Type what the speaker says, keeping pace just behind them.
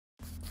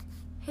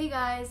Hey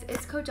guys,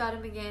 it's Coach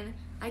Autumn again.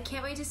 I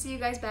can't wait to see you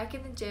guys back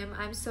in the gym.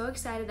 I'm so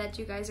excited that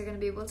you guys are going to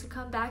be able to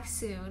come back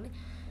soon,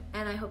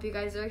 and I hope you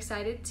guys are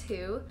excited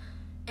too.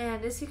 And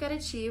this week at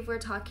Achieve, we're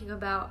talking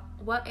about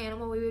what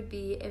animal we would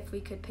be if we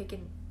could pick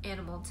an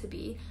animal to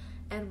be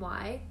and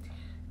why.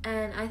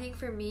 And I think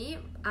for me,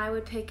 I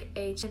would pick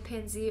a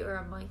chimpanzee or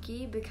a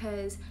monkey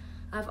because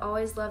I've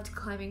always loved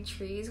climbing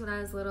trees. When I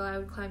was little, I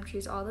would climb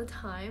trees all the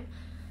time.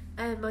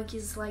 And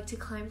monkeys like to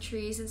climb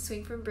trees and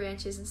swing from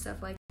branches and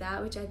stuff like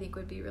that, which I think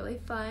would be really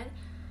fun.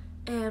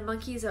 And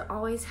monkeys are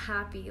always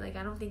happy. Like,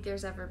 I don't think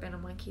there's ever been a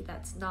monkey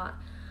that's not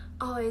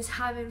always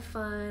having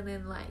fun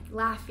and like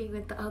laughing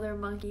with the other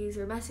monkeys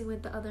or messing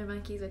with the other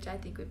monkeys, which I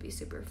think would be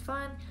super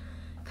fun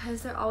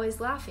because they're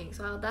always laughing.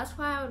 So that's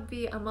why I would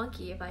be a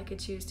monkey if I could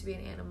choose to be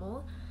an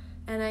animal.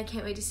 And I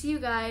can't wait to see you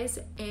guys,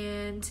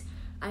 and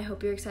I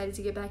hope you're excited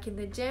to get back in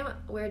the gym.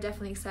 We're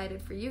definitely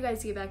excited for you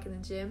guys to get back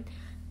in the gym.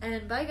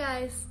 And bye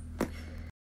guys.